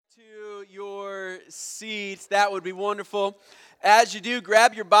seats, that would be wonderful. As you do,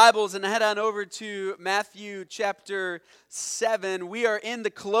 grab your Bibles and head on over to Matthew chapter 7. We are in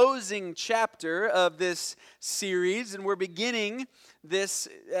the closing chapter of this series, and we're beginning this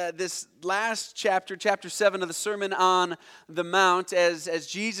last chapter, chapter 7 of the Sermon on the Mount, as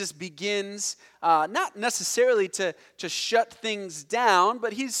Jesus begins not necessarily to shut things down,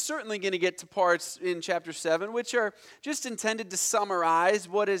 but he's certainly going to get to parts in chapter 7 which are just intended to summarize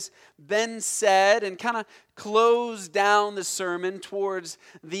what has been said and kind of close down the sermon towards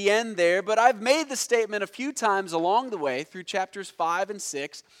the end there. But I've made the statement a few times along the way through chapters 5 and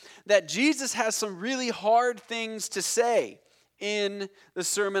 6 that Jesus has some really hard things to say in the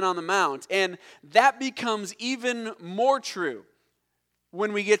Sermon on the Mount. And that becomes even more true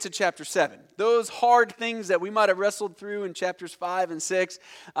when we get to chapter 7. Those hard things that we might have wrestled through in chapters 5 and 6,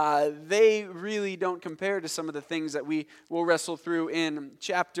 they really don't compare to some of the things that we will wrestle through in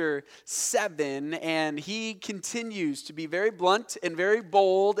chapter 7. And he continues to be very blunt and very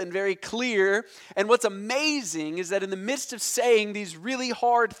bold and very clear. And what's amazing is that in the midst of saying these really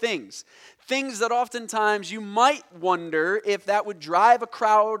hard things that oftentimes you might wonder if that would drive a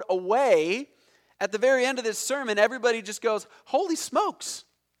crowd away, at the very end of this sermon, everybody just goes, "Holy smokes,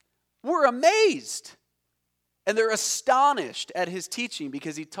 we're amazed." And they're astonished at his teaching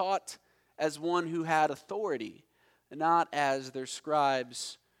because he taught as one who had authority, and not as their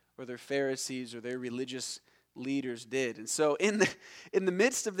scribes or their Pharisees or their religious leaders did. And so in the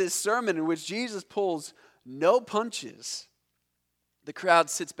midst of this sermon in which Jesus pulls no punches, the crowd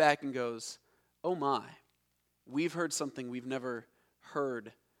sits back and goes, "Oh my, we've heard something we've never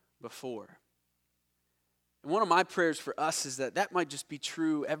heard before." And one of my prayers for us is that might just be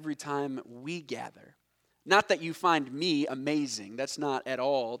true every time we gather. Not that you find me amazing, that's not at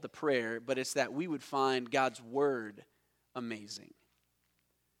all the prayer, but it's that we would find God's word amazing.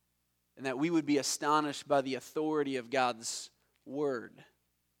 And that we would be astonished by the authority of God's word.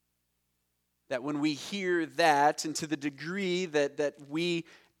 That when we hear that, and to the degree that we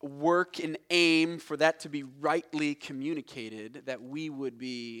work and aim for that to be rightly communicated, that we would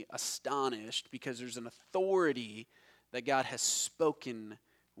be astonished because there's an authority that God has spoken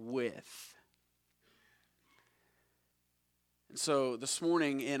with. And so this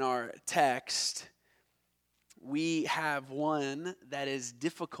morning in our text, we have one that is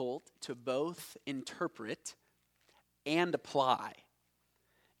difficult to both interpret and apply.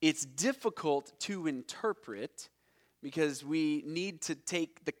 It's difficult to interpret because we need to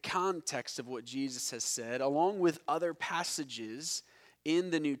take the context of what Jesus has said, along with other passages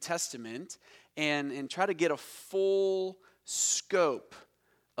in the New Testament, and try to get a full scope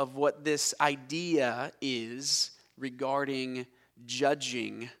of what this idea is regarding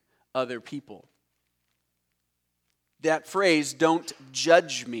judging other people. That phrase, "don't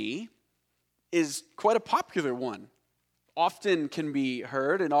judge me," is quite a popular one. Often can be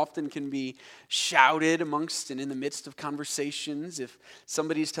heard and often can be shouted amongst and in the midst of conversations. If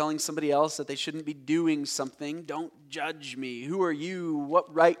somebody's telling somebody else that they shouldn't be doing something, "don't judge me. Who are you?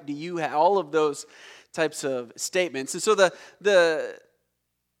 What right do you have?" All of those types of statements. And so the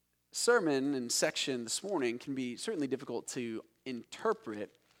sermon and section this morning can be certainly difficult to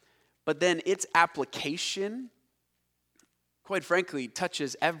interpret, but then its application, quite frankly,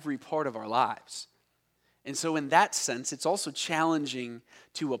 touches every part of our lives. And so in that sense, it's also challenging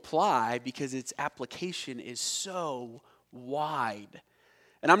to apply because its application is so wide.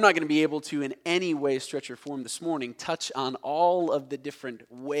 And I'm not going to be able to in any way, stretch or form this morning, touch on all of the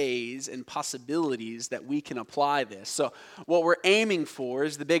different ways and possibilities that we can apply this. So what we're aiming for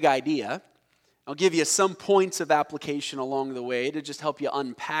is the big idea. I'll give you some points of application along the way to just help you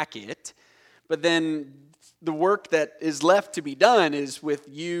unpack it. But then the work that is left to be done is with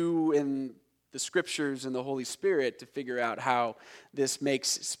you and the Scriptures and the Holy Spirit to figure out how this makes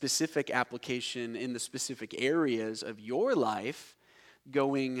specific application in the specific areas of your life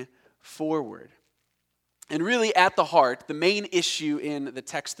going forward. And really at the heart, the main issue in the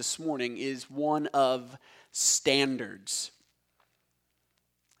text this morning is one of standards.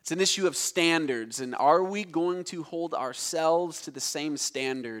 It's an issue of standards, and are we going to hold ourselves to the same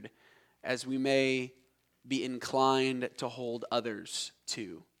standard as we may be inclined to hold others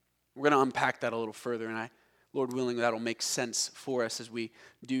to? We're going to unpack that a little further, and Lord willing, that'll make sense for us as we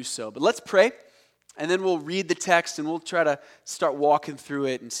do so. But let's pray, and then we'll read the text, and we'll try to start walking through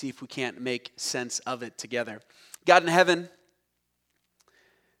it and see if we can't make sense of it together. God in heaven,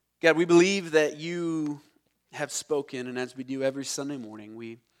 God, we believe that you have spoken, and as we do every Sunday morning,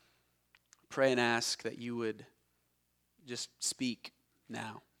 we pray and ask that you would just speak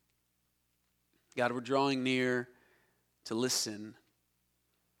now. God, we're drawing near to listen.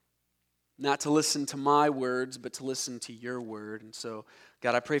 not to listen to my words, but to listen to your word. And so,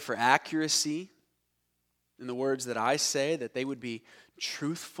 God, I pray for accuracy in the words that I say, that they would be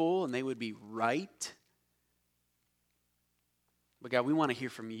truthful and they would be right. But God, we want to hear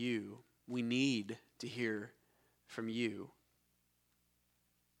from you. We need to hear from you.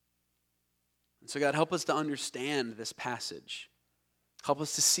 And so God, help us to understand this passage. Help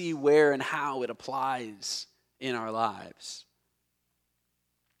us to see where and how it applies in our lives.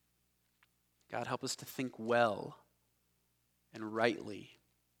 God, help us to think well and rightly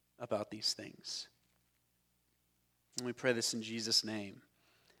about these things. And we pray this in Jesus' name.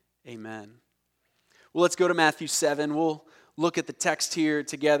 Amen. Well, let's go to Matthew 7. We'll look at the text here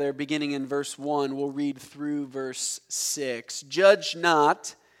together, beginning in verse 1. We'll read through verse 6. Judge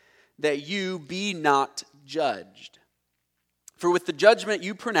not, that you be not judged. For with the judgment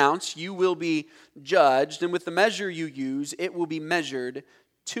you pronounce, you will be judged, and with the measure you use, it will be measured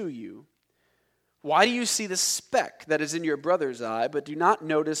to you. Why do you see the speck that is in your brother's eye, but do not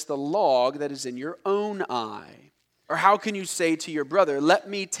notice the log that is in your own eye? Or how can you say to your brother, let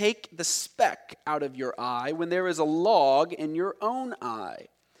me take the speck out of your eye, when there is a log in your own eye?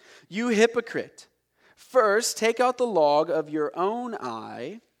 You hypocrite! First take out the log of your own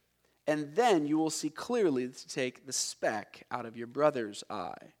eye, and then you will see clearly to take the speck out of your brother's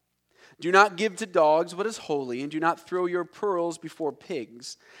eye. Do not give to dogs what is holy, and do not throw your pearls before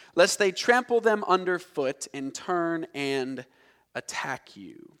pigs, lest they trample them underfoot and turn and attack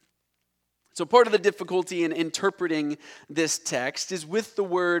you. So part of the difficulty in interpreting this text is with the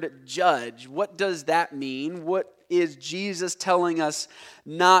word judge. What does that mean? What is Jesus telling us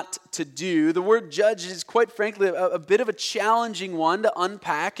not to do? The word judge is, quite frankly, a bit of a challenging one to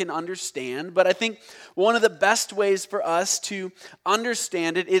unpack and understand, but I think one of the best ways for us to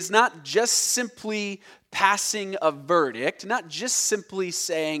understand it is not just simply passing a verdict, not just simply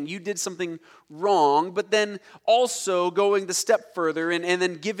saying you did something wrong, but then also going the step further and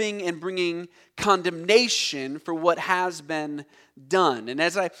then giving and bringing condemnation for what has been done. And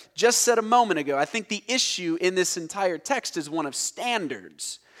as I just said a moment ago, I think the issue in this entire text is one of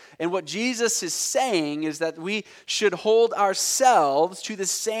standards. And what Jesus is saying is that we should hold ourselves to the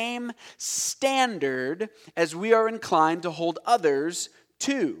same standard as we are inclined to hold others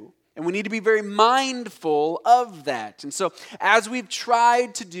to. And we need to be very mindful of that. And so as we've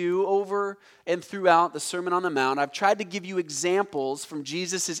tried to do over and throughout the Sermon on the Mount, I've tried to give you examples from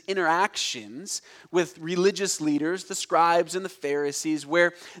Jesus' interactions with religious leaders, the scribes and the Pharisees,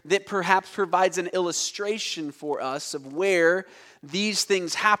 where that perhaps provides an illustration for us of where these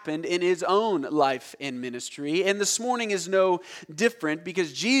things happened in his own life and ministry. And this morning is no different,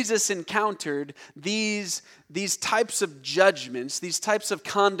 because Jesus encountered these types of judgments, these types of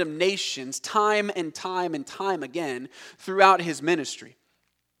condemnations time and time and time again throughout his ministry.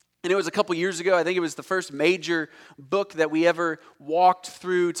 And it was a couple years ago, I think it was the first major book that we ever walked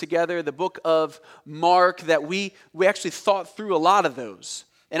through together, the book of Mark, that we actually thought through a lot of those.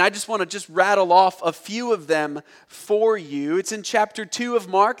 And I just want to rattle off a few of them for you. It's in chapter 2 of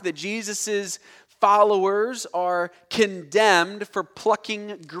Mark that Jesus' followers are condemned for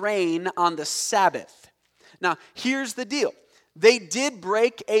plucking grain on the Sabbath. Now, here's the deal. They did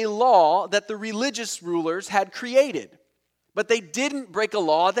break a law that the religious rulers had created, but they didn't break a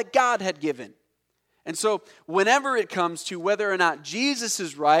law that God had given. And so whenever it comes to whether or not Jesus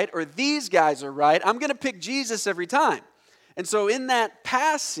is right or these guys are right, I'm going to pick Jesus every time. And so in that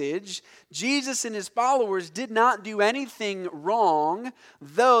passage, Jesus and his followers did not do anything wrong,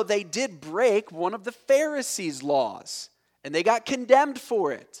 though they did break one of the Pharisees' laws, and they got condemned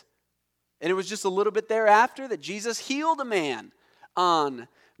for it. And it was just a little bit thereafter that Jesus healed a man on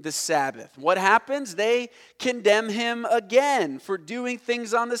the Sabbath. What happens? They condemn him again for doing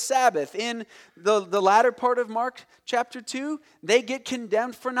things on the Sabbath. In the latter part of Mark chapter 2, they get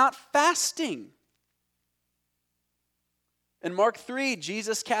condemned for not fasting. In Mark 3,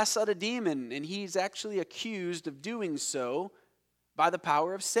 Jesus casts out a demon, and he's actually accused of doing so by the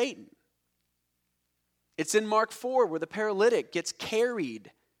power of Satan. It's in Mark 4 where the paralytic gets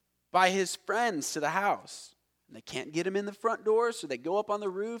carried by his friends to the house. And they can't get him in the front door, so they go up on the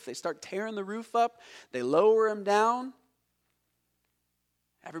roof. They start tearing the roof up. They lower him down.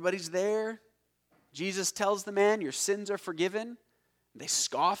 Everybody's there. Jesus tells the man, your sins are forgiven. They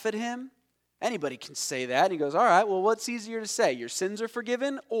scoff at him. Anybody can say that. And he goes, all right, well, what's easier to say? Your sins are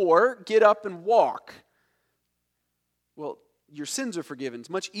forgiven, or get up and walk? Well, your sins are forgiven. It's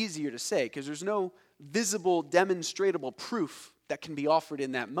much easier to say because there's no visible, demonstrable proof that can be offered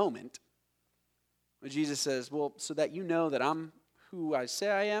in that moment. But Jesus says, well, so that you know that I'm who I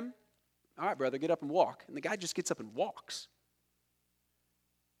say I am, all right, brother, get up and walk. And the guy just gets up and walks.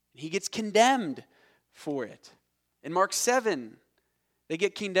 He gets condemned for it. In Mark 7, they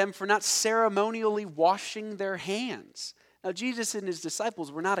get condemned for not ceremonially washing their hands. Now, Jesus and his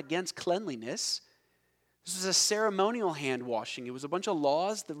disciples were not against cleanliness. This was a ceremonial hand washing. It was a bunch of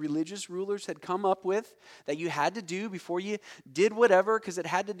laws the religious rulers had come up with that you had to do before you did whatever, because it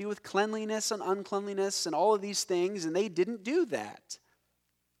had to do with cleanliness and uncleanliness and all of these things, and they didn't do that.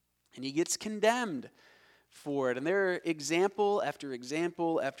 And he gets condemned for it. And there are example after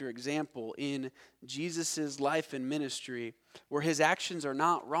example after example in Jesus' life and ministry where his actions are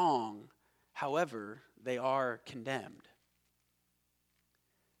not wrong, however, they are condemned.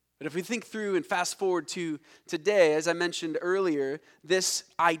 But if we think through and fast forward to today, as I mentioned earlier, this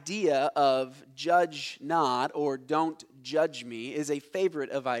idea of judge not or don't judge me is a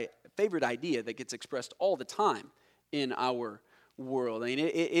favorite idea that gets expressed all the time in our world. I mean,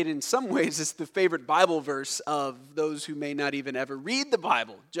 it in some ways is the favorite Bible verse of those who may not even ever read the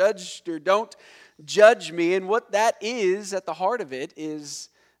Bible. Judge or don't judge me. And what that is at the heart of it is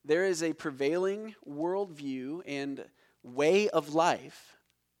there is a prevailing worldview and way of life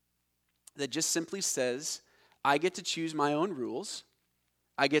that just simply says, I get to choose my own rules.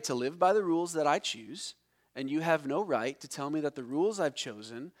 I get to live by the rules that I choose, and you have no right to tell me that the rules I've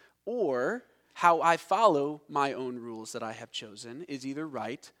chosen or how I follow my own rules that I have chosen is either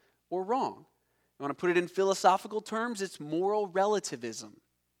right or wrong. You want to put it in philosophical terms? It's moral relativism.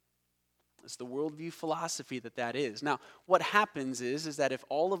 It's the worldview philosophy that is. Now, what happens is that if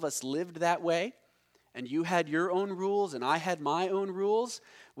all of us lived that way, and you had your own rules and I had my own rules,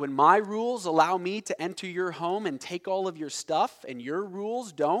 when my rules allow me to enter your home and take all of your stuff and your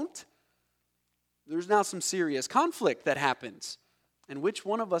rules don't, there's now some serious conflict that happens. And which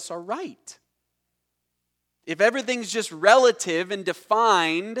one of us are right? If everything's just relative and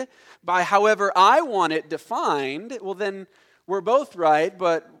defined by however I want it defined, well then we're both right,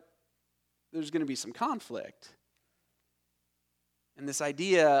 but there's going to be some conflict. And this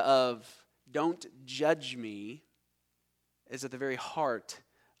idea of don't judge me is at the very heart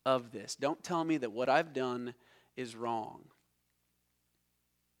of this. Don't tell me that what I've done is wrong.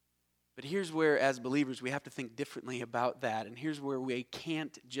 But here's where, as believers, we have to think differently about that. And here's where we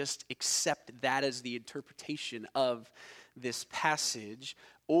can't just accept that as the interpretation of this passage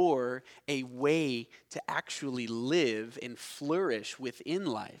or a way to actually live and flourish within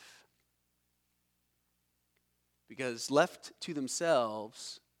life. Because left to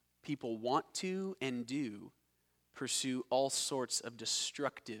themselves, people want to and do pursue all sorts of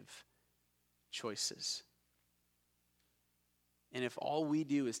destructive choices. And if all we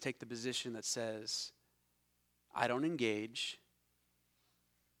do is take the position that says, I don't engage,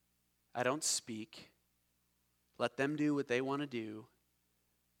 I don't speak, let them do what they want to do,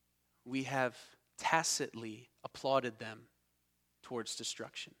 we have tacitly applauded them towards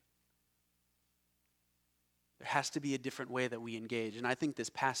destruction. There has to be a different way that we engage. And I think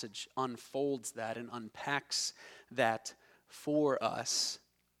this passage unfolds that and unpacks that for us.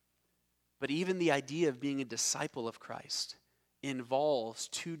 But even the idea of being a disciple of Christ involves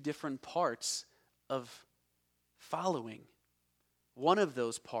two different parts of following. One of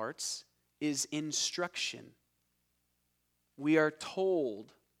those parts is instruction. We are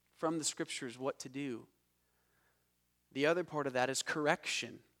told from the scriptures what to do. The other part of that is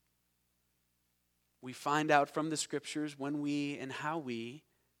correction. We find out from the scriptures when we and how we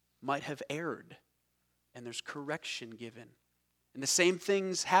might have erred, and there's correction given. And the same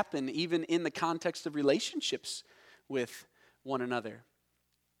things happen even in the context of relationships with one another.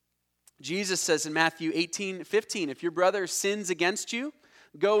 Jesus says in Matthew 18:15, if your brother sins against you,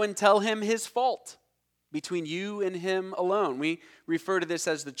 go and tell him his fault between you and him alone. We refer to this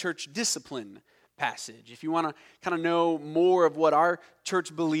as the church discipline passage. If you want to kind of know more of what our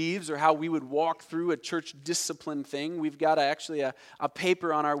church believes or how we would walk through a church discipline thing, we've got actually a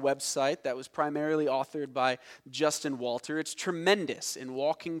paper on our website that was primarily authored by Justin Walter. It's tremendous in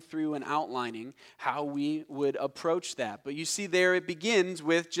walking through and outlining how we would approach that. But you see there it begins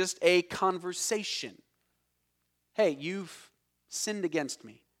with just a conversation. Hey, you've sinned against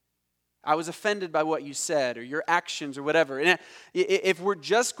me. I was offended by what you said or your actions or whatever. And if we're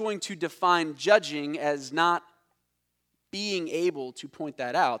just going to define judging as not being able to point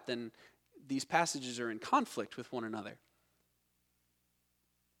that out, then these passages are in conflict with one another.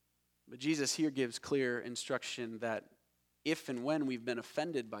 But Jesus here gives clear instruction that if and when we've been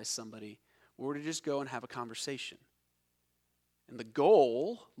offended by somebody, we're to just go and have a conversation. And the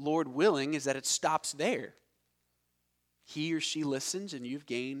goal, Lord willing, is that it stops there. He or she listens and you've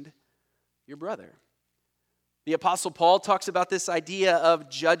gained your brother. The Apostle Paul talks about this idea of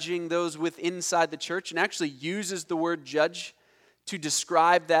judging those inside the church and actually uses the word judge to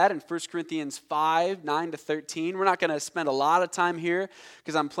describe that in 1 Corinthians 5, 9 to 13. We're not going to spend a lot of time here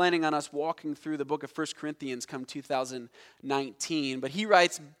because I'm planning on us walking through the book of 1 Corinthians come 2019. But he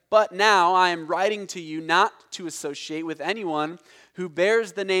writes, "But now I am writing to you not to associate with anyone who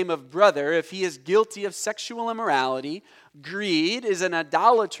bears the name of brother if he is guilty of sexual immorality, greed, is an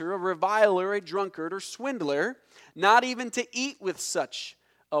idolater, a reviler, a drunkard, or swindler, not even to eat with such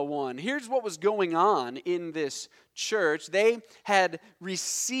a one." Here's what was going on in this church. They had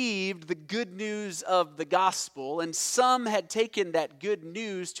received the good news of the gospel, and some had taken that good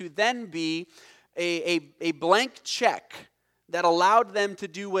news to then be a blank check that allowed them to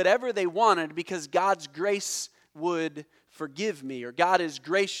do whatever they wanted because God's grace would forgive me, or God is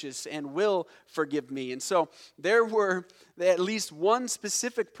gracious and will forgive me. And so there were at least one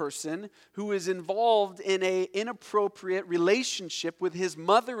specific person who was involved in an inappropriate relationship with his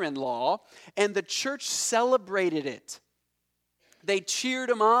mother-in-law, and the church celebrated it. They cheered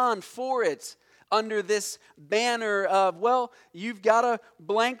him on for it under this banner of, well, you've got a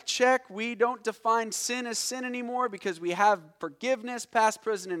blank check. We don't define sin as sin anymore because we have forgiveness, past,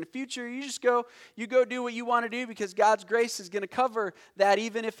 present, and future. You go do what you want to do because God's grace is going to cover that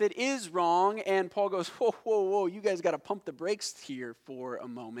even if it is wrong. And Paul goes, whoa, you guys got to pump the brakes here for a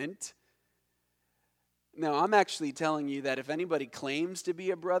moment. No, I'm actually telling you that if anybody claims to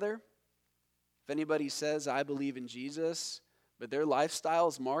be a brother, if anybody says, I believe in Jesus, but their lifestyle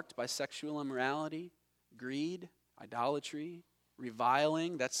is marked by sexual immorality, greed, idolatry,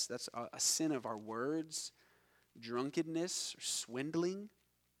 reviling. That's a sin of our words. Drunkenness or swindling.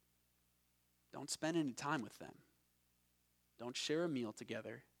 Don't spend any time with them. Don't share a meal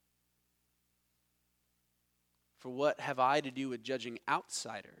together. For what have I to do with judging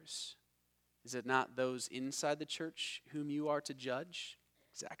outsiders? Is it not those inside the church whom you are to judge?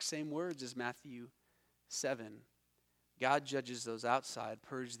 Exact same words as Matthew 7. God judges those outside,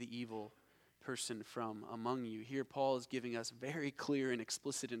 purge the evil person from among you. Here Paul is giving us very clear and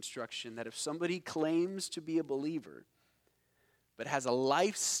explicit instruction that if somebody claims to be a believer, but has a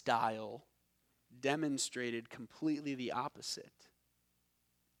lifestyle demonstrated completely the opposite,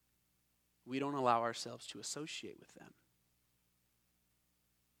 we don't allow ourselves to associate with them.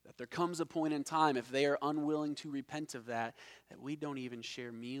 That there comes a point in time, if they are unwilling to repent of that we don't even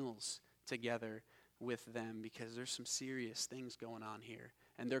share meals together with them because there's some serious things going on here.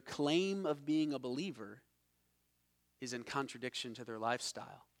 And their claim of being a believer is in contradiction to their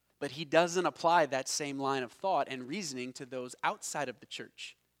lifestyle. But he doesn't apply that same line of thought and reasoning to those outside of the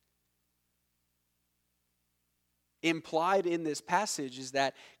church. Implied in this passage is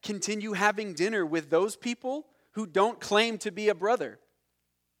that continue having dinner with those people who don't claim to be a brother,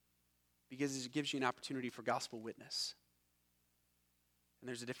 because it gives you an opportunity for gospel witness. And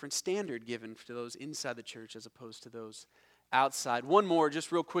there's a different standard given to those inside the church as opposed to those outside. One more,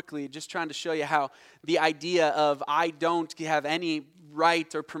 just real quickly, just trying to show you how the idea of I don't have any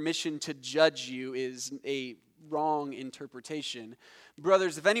right or permission to judge you is a wrong interpretation.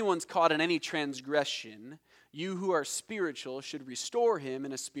 Brothers, if anyone's caught in any transgression, you who are spiritual should restore him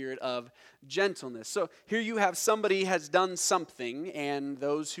in a spirit of gentleness. So here you have somebody has done something, and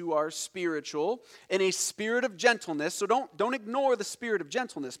those who are spiritual in a spirit of gentleness. So don't ignore the spirit of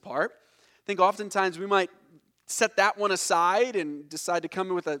gentleness part. I think oftentimes we might set that one aside and decide to come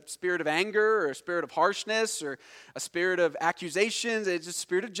in with a spirit of anger or a spirit of harshness or a spirit of accusations. It's a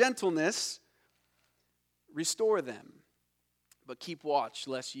spirit of gentleness. Restore them, but keep watch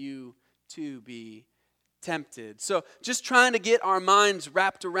lest you too be tempted. So just trying to get our minds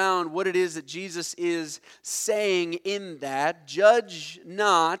wrapped around what it is that Jesus is saying in that. Judge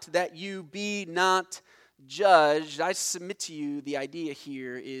not that you be not judged. I submit to you the idea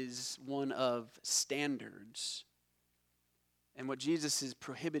here is one of standards. And what Jesus is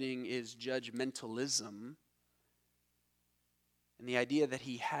prohibiting is judgmentalism. And the idea that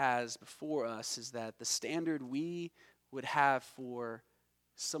he has before us is that the standard we would have for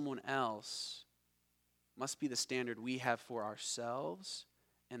someone else must be the standard we have for ourselves,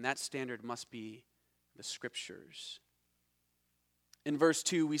 and that standard must be the Scriptures. In verse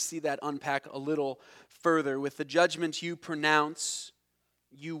 2, we see that unpack a little further. With the judgment you pronounce,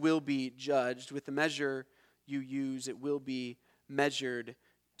 you will be judged. With the measure you use, it will be measured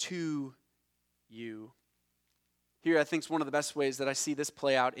to you. Here, I think, is one of the best ways that I see this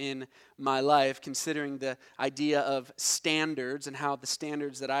play out in my life, considering the idea of standards and how the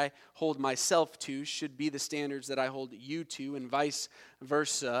standards that I hold myself to should be the standards that I hold you to, and vice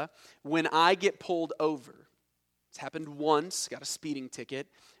versa. When I get pulled over, it's happened once, got a speeding ticket.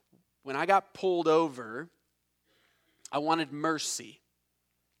 When I got pulled over, I wanted mercy.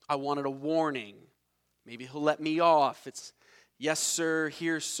 I wanted a warning. Maybe he'll let me off. yes, sir,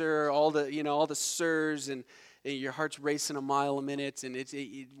 here, sir, all the sirs, and your heart's racing a mile a minute, and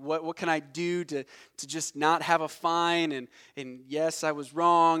what can I do to just not have a fine? And yes, I was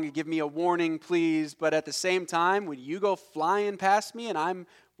wrong. Give me a warning, please. But at the same time, when you go flying past me and I'm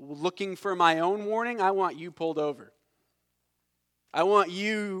looking for my own warning, I want you pulled over. I want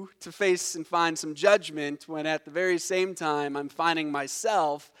you to face and find some judgment when at the very same time I'm finding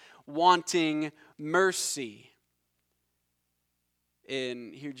myself wanting mercy.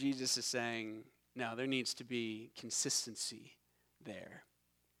 And here Jesus is saying, no, there needs to be consistency there.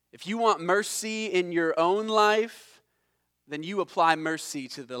 If you want mercy in your own life, then you apply mercy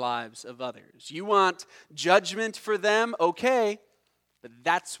to the lives of others. You want judgment for them, okay, but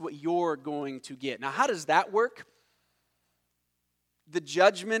that's what you're going to get. Now, how does that work? The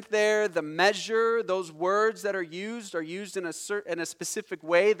judgment there, the measure, those words that are used in a specific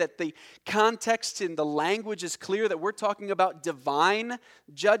way that the context in the language is clear that we're talking about divine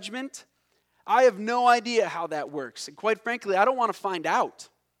judgment. I have no idea how that works. And quite frankly, I don't want to find out.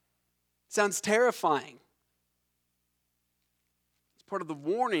 It sounds terrifying. It's part of the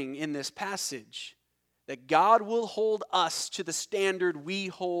warning in this passage that God will hold us to the standard we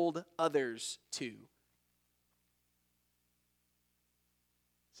hold others to.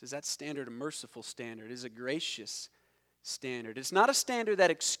 Is that standard a merciful standard? Is a gracious standard? It's not a standard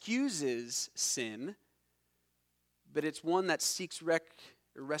that excuses sin, but it's one that seeks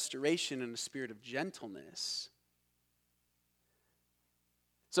restoration in a spirit of gentleness.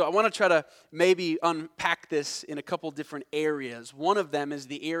 So I want to try to maybe unpack this in a couple different areas. One of them is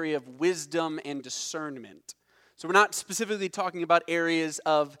the area of wisdom and discernment. So we're not specifically talking about areas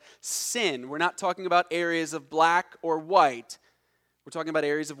of sin. We're not talking about areas of black or white. We're talking about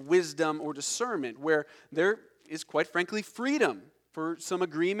areas of wisdom or discernment where there is, quite frankly, freedom for some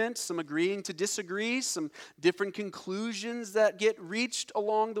agreement, some agreeing to disagree, some different conclusions that get reached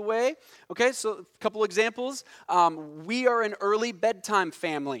along the way. Okay, so a couple examples. We are an early bedtime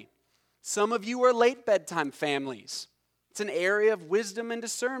family. Some of you are late bedtime families. It's an area of wisdom and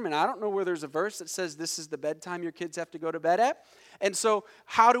discernment. I don't know where there's a verse that says this is the bedtime your kids have to go to bed at. And so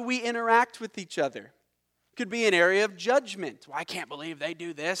how do we interact with each other? Could be an area of judgment. Well, I can't believe they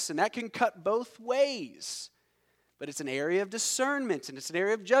do this, and that can cut both ways. But it's an area of discernment, and it's an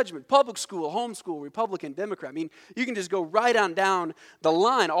area of judgment. Public school, homeschool, Republican, Democrat. I mean, you can just go right on down the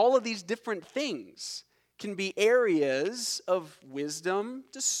line. All of these different things can be areas of wisdom,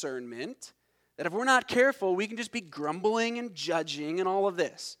 discernment, that if we're not careful, we can just be grumbling and judging and all of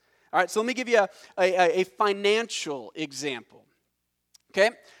this. All right, so let me give you a financial example. Okay?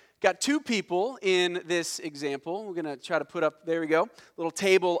 Got two people in this example. We're going to try to put up, there we go, little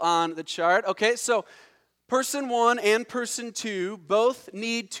table on the chart. Okay, so person one and person two both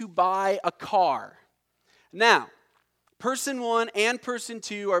need to buy a car. Now, person one and person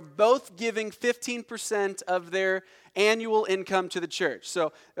two are both giving 15% of their annual income to the church.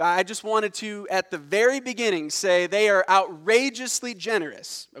 So I just wanted to, at the very beginning, say they are outrageously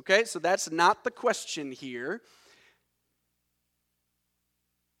generous. Okay, so that's not the question here.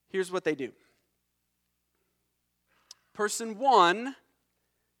 Here's what they do. Person one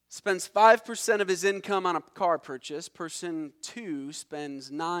spends 5% of his income on a car purchase. Person two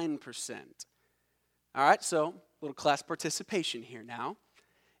spends 9%. All right, so a little class participation here now.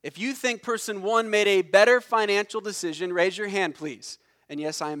 If you think person one made a better financial decision, raise your hand, please. And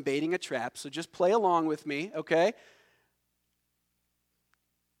yes, I am baiting a trap, so just play along with me, okay?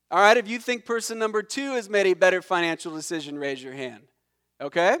 All right, if you think person number two has made a better financial decision, raise your hand.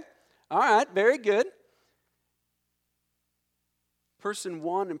 Okay? All right, very good. Person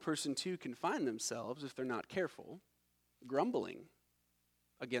one and person two can find themselves, if they're not careful, grumbling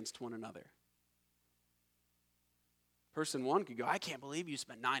against one another. Person one could go, I can't believe you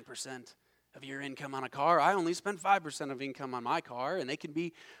spent 9% of your income on a car. I only spent 5% of income on my car. And they can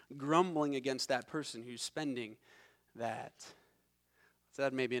be grumbling against that person who's spending that. So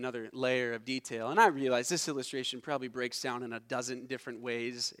that may be another layer of detail. And I realize this illustration probably breaks down in a dozen different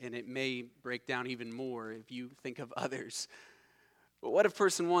ways, and it may break down even more if you think of others. But what if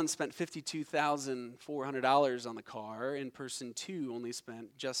person one spent $52,400 on the car, and person two only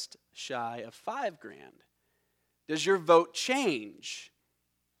spent just shy of $5,000? Does your vote change?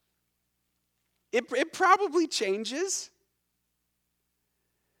 It probably changes.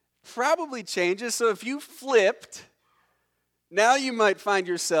 Probably changes. So if you flipped, now you might find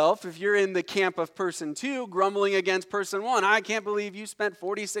yourself, if you're in the camp of person two, grumbling against person one. I can't believe you spent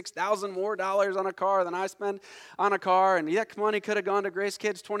 $46,000 more on a car than I spent on a car. And that money could have gone to Grace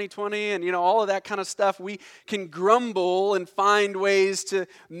Kids 2020 and, all of that kind of stuff. We can grumble and find ways to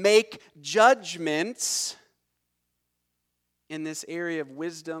make judgments in this area of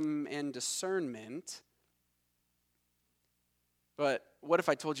wisdom and discernment. But what if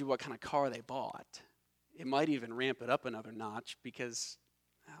I told you what kind of car they bought? It might even ramp it up another notch because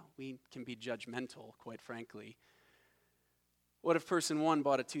we can be judgmental, quite frankly. What if person 1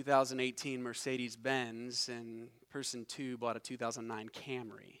 bought a 2018 Mercedes-Benz and person 2 bought a 2009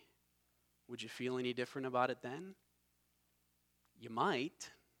 Camry? Would you feel any different about it then? You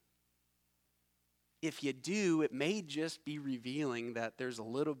might. If you do, it may just be revealing that there's a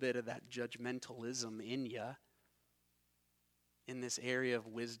little bit of that judgmentalism in you in this area of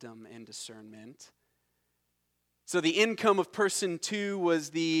wisdom and discernment. So the income of person 2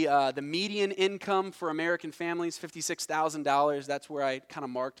 was the median income for American families, $56,000. That's where I kind of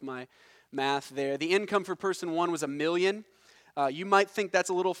marked my math there. The income for person 1 was $1 million. You might think that's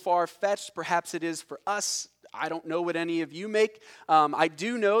a little far-fetched. Perhaps it is for us. I don't know what any of you make. I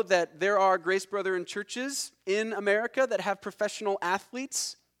do know that there are Grace Brethren churches in America that have professional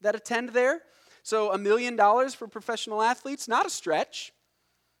athletes that attend there. So $1 million for professional athletes, not a stretch.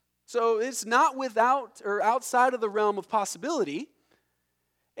 So it's not without or outside of the realm of possibility.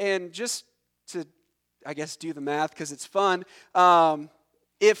 And just to, I guess, do the math because it's fun,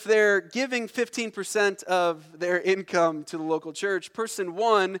 if they're giving 15% of their income to the local church, person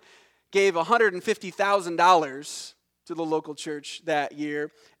 1 gave $150,000 to the local church that year,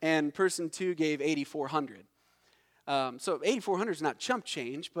 and person 2 gave $8,400. So $8,400 is not chump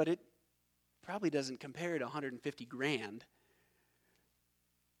change, but it probably doesn't compare to $150,000.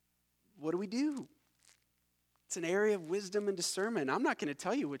 What do? It's an area of wisdom and discernment. I'm not going to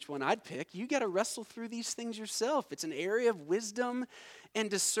tell you which one I'd pick. You got to wrestle through these things yourself. It's an area of wisdom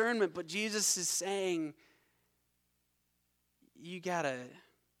and discernment, but Jesus is saying you got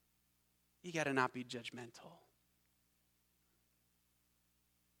to not be judgmental.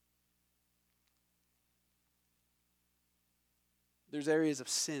 There's areas of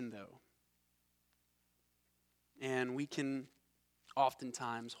sin, though. And we can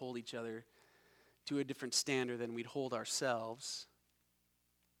oftentimes hold each other to a different standard than we'd hold ourselves.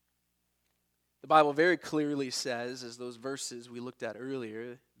 The Bible very clearly says, as those verses we looked at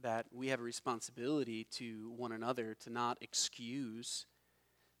earlier, that we have a responsibility to one another to not excuse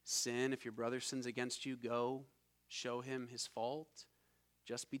sin. If your brother sins against you, go show him his fault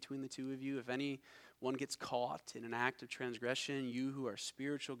just between the two of you. If anyone gets caught in an act of transgression, you who are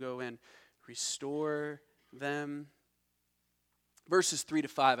spiritual go and restore them. Verses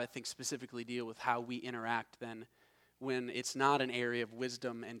 3-5, I think, specifically deal with how we interact then when it's not an area of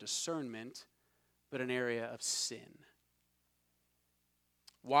wisdom and discernment, but an area of sin.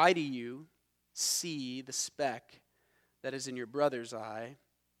 Why do you see the speck that is in your brother's eye,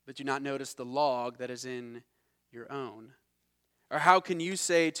 but do not notice the log that is in your own? Or how can you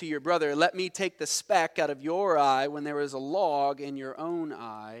say to your brother, let me take the speck out of your eye when there is a log in your own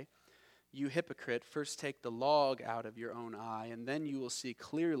eye? You hypocrite, first take the log out of your own eye, and then you will see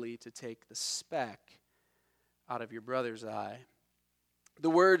clearly to take the speck out of your brother's eye. The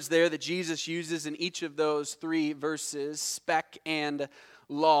words there that Jesus uses in each of those 3 verses, speck and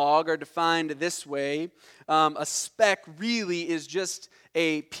log, are defined this way. A speck really is just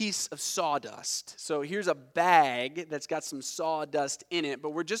a piece of sawdust. So here's a bag that's got some sawdust in it, but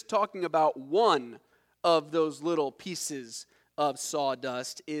we're just talking about one of those little pieces of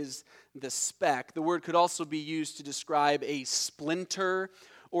sawdust is the speck. The word could also be used to describe a splinter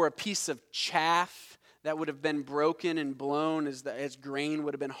or a piece of chaff that would have been broken and blown as grain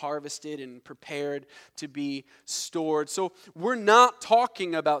would have been harvested and prepared to be stored. So we're not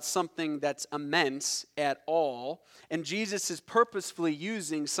talking about something that's immense at all. And Jesus is purposefully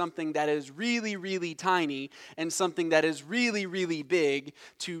using something that is really, really tiny and something that is really, really big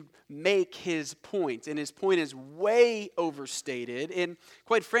to make his point. And his point is way overstated. And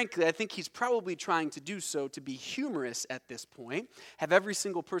quite frankly, I think he's probably trying to do so to be humorous at this point. Have every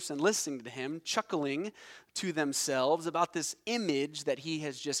single person listening to him chuckling to themselves about this image that he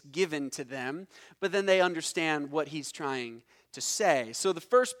has just given to them, but then they understand what he's trying to say. So the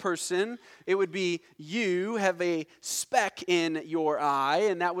first person, it would be you have a speck in your eye,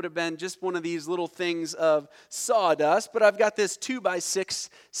 and that would have been just one of these little things of sawdust, but I've got this 2x6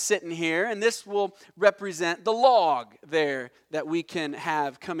 sitting here, and this will represent the log there that we can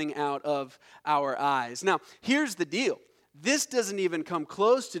have coming out of our eyes. Now, here's the deal. This doesn't even come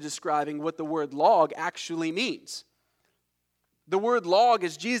close to describing what the word log actually means. The word log,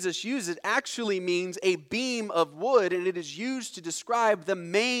 as Jesus uses, actually means a beam of wood, and it is used to describe the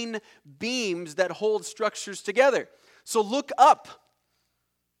main beams that hold structures together. So look up.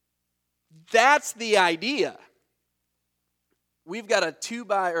 That's the idea. we've got a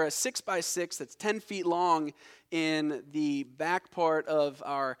 6x6 that's 10 feet long in the back part of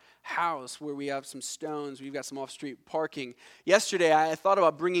our house where we have some stones. We've got some off-street parking. Yesterday, I thought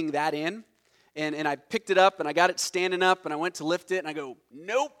about bringing that in, and I picked it up, and I got it standing up, and I went to lift it, and I go,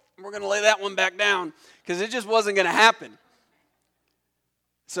 nope, we're going to lay that one back down because it just wasn't going to happen.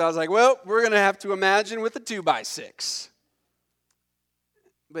 So I was like, well, we're going to have to imagine with a 2x6.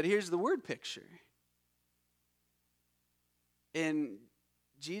 But here's the word picture. And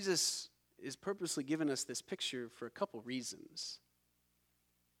Jesus is purposely giving us this picture for a couple reasons.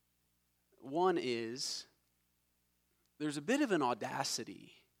 One is there's a bit of an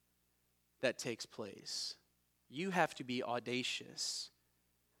audacity that takes place. You have to be audacious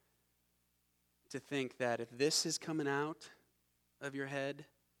to think that if this is coming out of your head,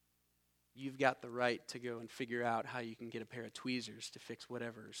 you've got the right to go and figure out how you can get a pair of tweezers to fix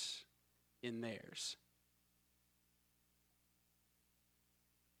whatever's in theirs.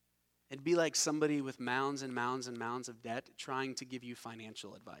 It'd be like somebody with mounds and mounds and mounds of debt trying to give you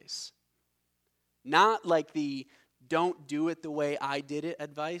financial advice. Not like the don't do it the way I did it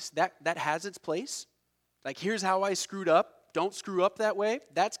advice. That has its place. Like, here's how I screwed up. Don't screw up that way.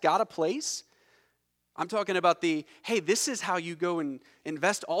 That's got a place. I'm talking about the, hey, this is how you go and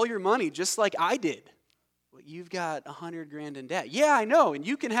invest all your money just like I did. Well, you've got $100,000 in debt. Yeah, I know, and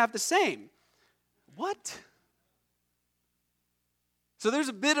you can have the same. What? So there's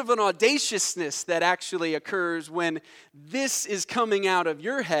a bit of an audaciousness that actually occurs when this is coming out of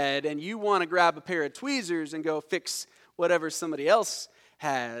your head and you want to grab a pair of tweezers and go fix whatever somebody else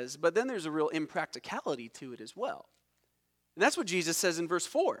has. But then there's a real impracticality to it as well. And that's what Jesus says in verse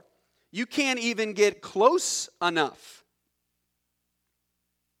 4. You can't even get close enough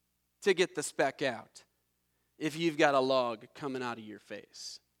to get the speck out if you've got a log coming out of your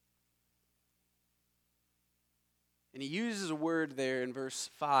face. And he uses a word there in verse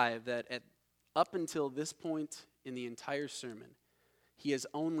 5 that up until this point in the entire sermon, he has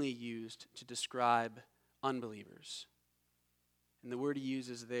only used to describe unbelievers. And the word he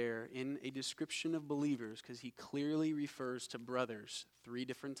uses there in a description of believers, because he clearly refers to brothers 3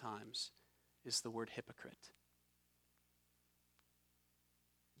 different times, is the word hypocrite.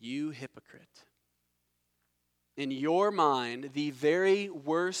 You hypocrite. In your mind, the very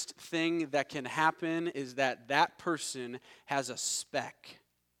worst thing that can happen is that person has a speck.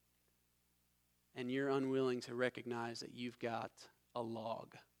 And you're unwilling to recognize that you've got a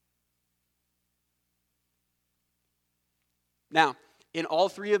log. Now, in all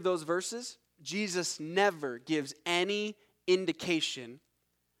 3 of those verses, Jesus never gives any indication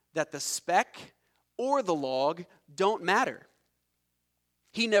that the speck or the log don't matter.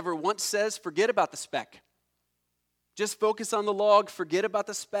 He never once says, forget about the speck. Just focus on the log, forget about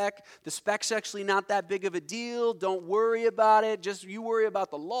the speck. The speck's actually not that big of a deal. Don't worry about it. Just you worry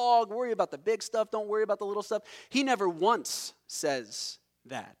about the log, worry about the big stuff, don't worry about the little stuff. He never once says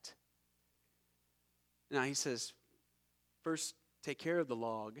that. Now he says, first take care of the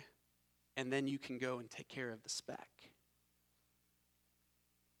log, and then you can go and take care of the speck.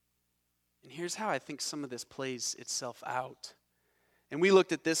 And here's how I think some of this plays itself out. And we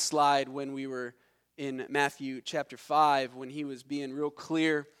looked at this slide when we were in Matthew chapter 5, when he was being real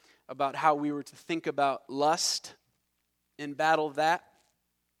clear about how we were to think about lust and battle that.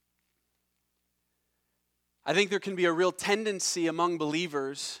 I think there can be a real tendency among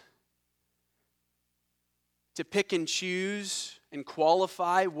believers to pick and choose and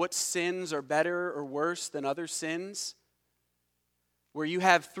qualify what sins are better or worse than other sins, where you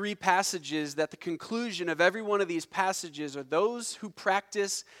have 3 passages that the conclusion of every one of these passages are those who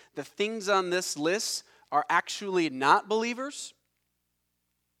practice the things on this list are actually not believers.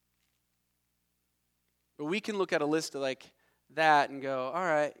 But we can look at a list like that and go, all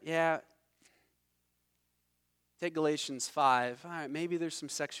right, yeah, take Galatians 5. All right, maybe there's some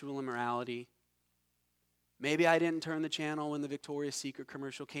sexual immorality. Maybe I didn't turn the channel when the Victoria's Secret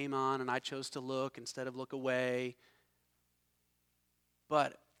commercial came on and I chose to look instead of look away.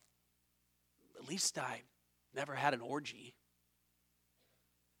 But at least I never had an orgy.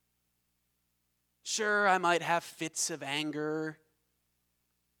 Sure, I might have fits of anger,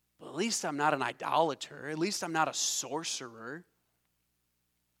 but at least I'm not an idolater. At least I'm not a sorcerer.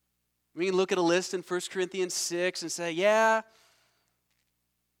 We can look at a list in 1 Corinthians 6 and say, yeah,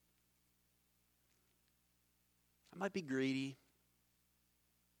 I might be greedy,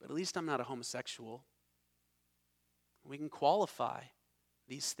 but at least I'm not a homosexual. We can qualify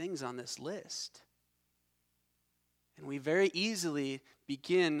these things on this list. And we very easily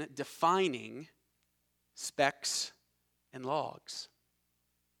begin defining specks and logs.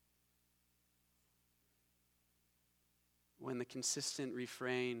 when the consistent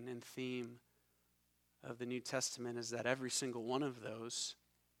refrain and theme of the New Testament is that every single one of those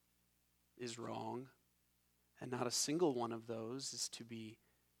is wrong, and not a single one of those is to be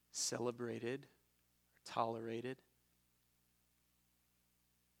celebrated or tolerated.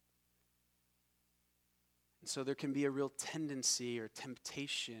 And so there can be a real tendency or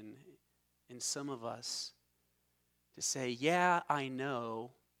temptation in some of us to say, yeah, I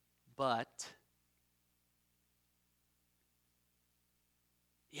know, but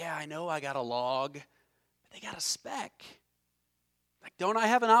yeah, I know I got a log, but they got a spec. Like, don't I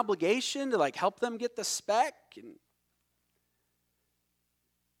have an obligation to help them get the spec?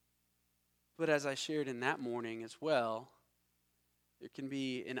 But as I shared in that morning as well, there can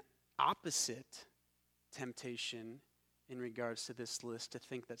be an opposite temptation in regards to this list to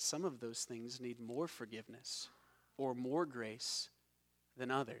think that some of those things need more forgiveness or more grace than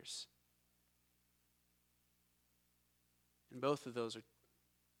others. And both of those are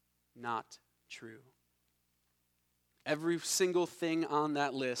not true. Every single thing on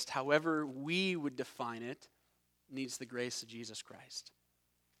that list, however we would define it, needs the grace of Jesus Christ.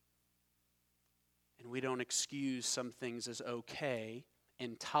 And we don't excuse some things as okay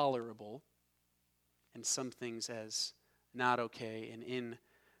and tolerable, and some things as not okay and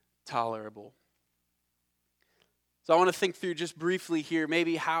intolerable. So I want to think through just briefly here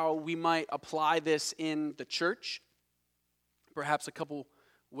maybe how we might apply this in the church. Perhaps a couple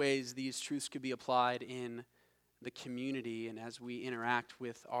ways these truths could be applied in the community and as we interact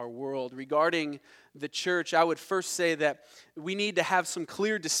with our world. Regarding the church, I would first say that we need to have some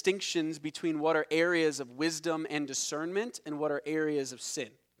clear distinctions between what are areas of wisdom and discernment and what are areas of sin.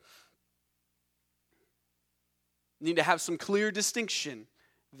 We need to have some clear distinction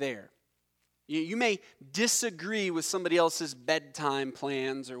there. You may disagree with somebody else's bedtime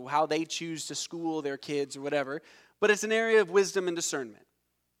plans or how they choose to school their kids or whatever, but it's an area of wisdom and discernment.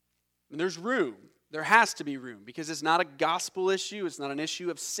 And there's room. There has to be room because it's not a gospel issue. It's not an issue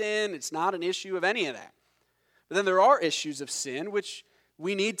of sin. It's not an issue of any of that. But then there are issues of sin which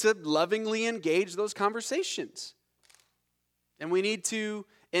we need to lovingly engage those conversations. And we need to,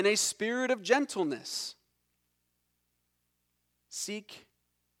 in a spirit of gentleness, seek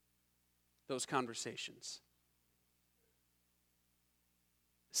those conversations.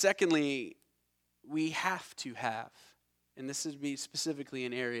 Secondly, we have to have, and this would be specifically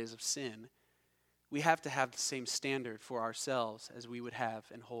in areas of sin, we have to have the same standard for ourselves as we would have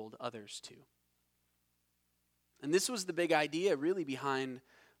and hold others to. And this was the big idea really behind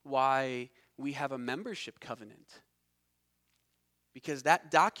why we have a membership covenant. Because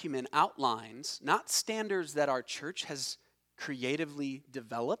that document outlines not standards that our church has creatively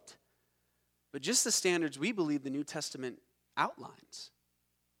developed, but just the standards we believe the New Testament outlines.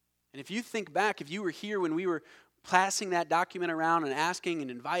 And if you think back, if you were here when we were passing that document around and asking and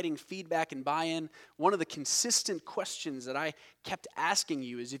inviting feedback and buy-in, one of the consistent questions that I kept asking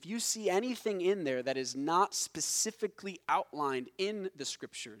you is if you see anything in there that is not specifically outlined in the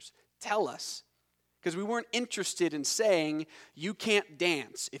scriptures, tell us. Because we weren't interested in saying you can't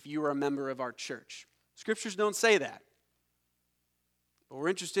dance if you are a member of our church. Scriptures don't say that. But we're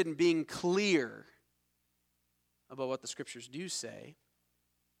interested in being clear about what the scriptures do say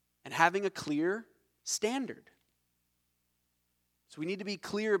and having a clear standard. So we need to be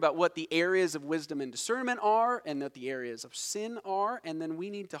clear about what the areas of wisdom and discernment are and what the areas of sin are, and then we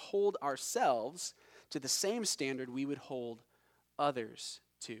need to hold ourselves to the same standard we would hold others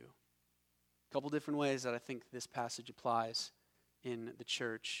to. A couple different ways that I think this passage applies in the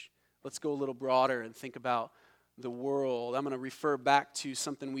church. Let's go a little broader and think about the world. I'm going to refer back to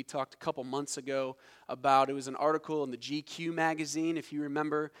something we talked a couple months ago about. It was an article in the GQ magazine, if you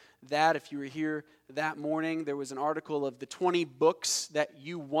remember that. If you were here that morning, there was an article of the 20 books that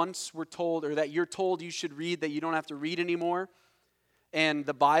you once were told, or that you're told you should read that you don't have to read anymore. And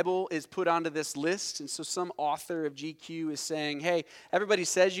the Bible is put onto this list. And so some author of GQ is saying, hey, everybody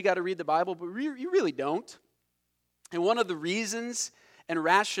says you got to read the Bible, but you really don't. And one of the reasons and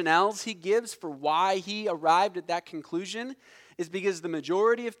rationales he gives for why he arrived at that conclusion is because the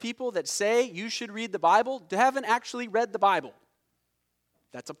majority of people that say you should read the Bible haven't actually read the Bible.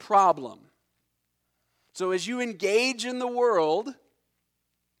 That's a problem. So as you engage in the world,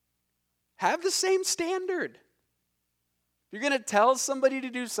 have the same standard. If you're going to tell somebody to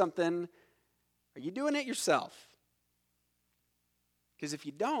do something, are you doing it yourself? Because if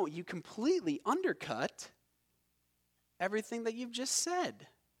you don't, you completely undercut everything that you've just said.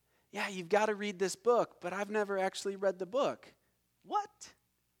 Yeah, you've got to read this book, but I've never actually read the book. What?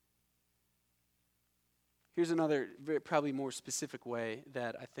 Here's another probably more specific way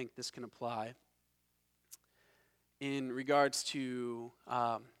that I think this can apply. in regards to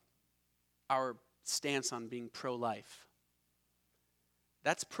our stance on being pro-life.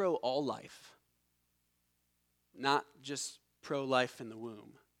 That's pro-all life, not just pro-life in the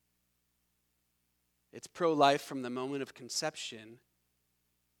womb. It's pro-life from the moment of conception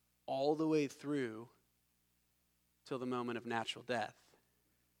all the way through till the moment of natural death.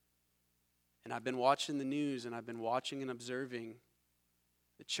 And I've been watching the news, and I've been watching and observing.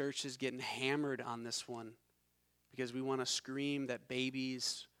 The church is getting hammered on this one because we want to scream that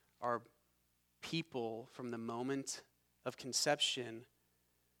babies are people from the moment of conception,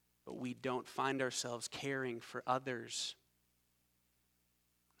 but we don't find ourselves caring for others.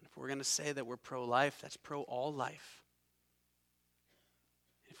 And if we're going to say that we're pro-life, that's pro-all life.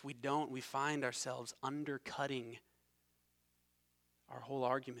 If we don't, we find ourselves undercutting our whole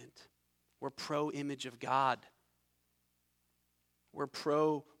argument. We're pro-image of God. We're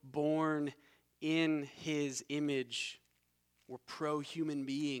pro-born in His image. We're pro-human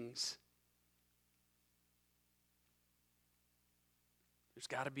beings. There's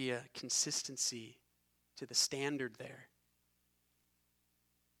got to be a consistency to the standard there.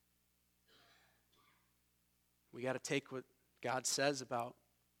 We got to take what God says about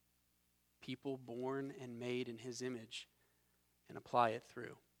people born and made in His image and apply it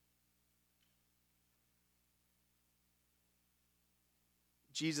through.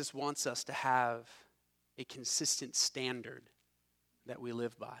 Jesus wants us to have a consistent standard that we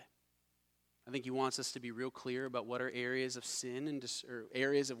live by. I think He wants us to be real clear about what are areas of sin and or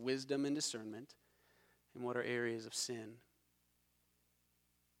areas of wisdom and discernment, and what are areas of sin.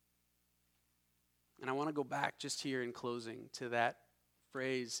 And I want to go back just here in closing to that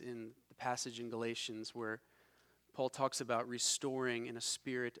phrase in the passage in Galatians where Paul talks about restoring in a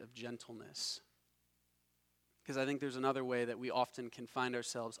spirit of gentleness. Because I think there's another way that we often can find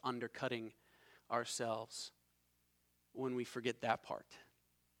ourselves undercutting ourselves when we forget that part.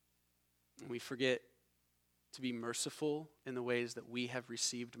 We forget to be merciful in the ways that we have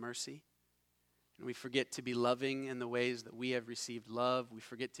received mercy. And we forget to be loving in the ways that we have received love. We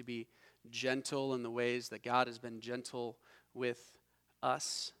forget to be gentle in the ways that God has been gentle with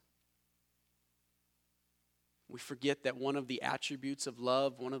us. We forget that one of the attributes of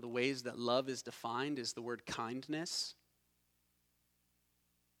love, one of the ways that love is defined, is the word kindness.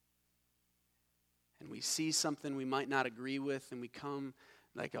 And we see something we might not agree with, and we come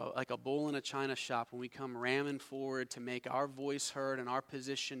like a bull in a china shop, and we come ramming forward to make our voice heard and our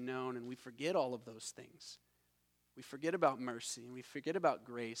position known, and we forget all of those things. We forget about mercy, and we forget about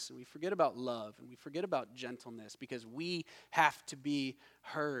grace, and we forget about love, and we forget about gentleness because we have to be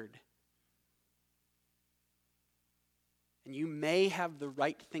heard. And you may have the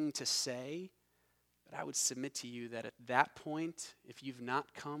right thing to say, but I would submit to you that at that point, if you've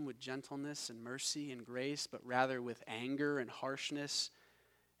not come with gentleness and mercy and grace, but rather with anger and harshness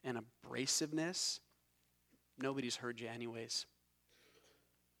and abrasiveness, nobody's heard you anyways.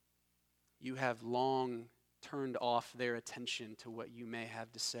 You have long turned off their attention to what you may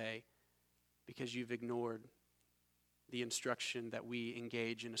have to say because you've ignored the instruction that we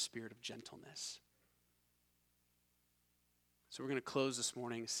engage in a spirit of gentleness. So we're going to close this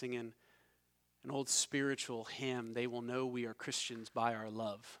morning singing an old spiritual hymn, "They Will Know We Are Christians by Our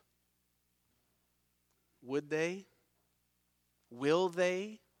Love." Would they? Will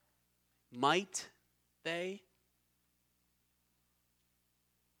they? Might they?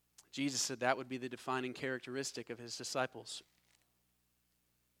 Jesus said that would be the defining characteristic of His disciples.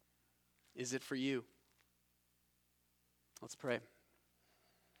 Is it for you? Let's pray.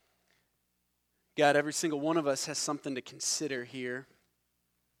 God, every single one of us has something to consider here.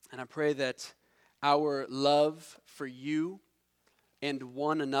 And I pray that our love for you and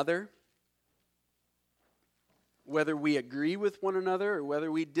one another, whether we agree with one another or whether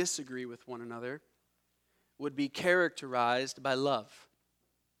we disagree with one another, would be characterized by love.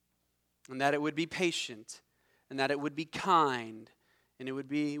 And that it would be patient, and that it would be kind, and it would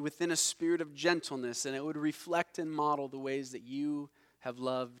be within a spirit of gentleness, and it would reflect and model the ways that you have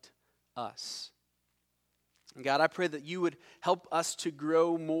loved us. And God, I pray that you would help us to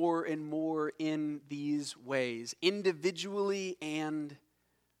grow more and more in these ways, individually and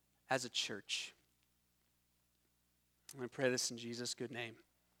as a church. And I pray this in Jesus' good name.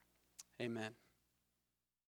 Amen.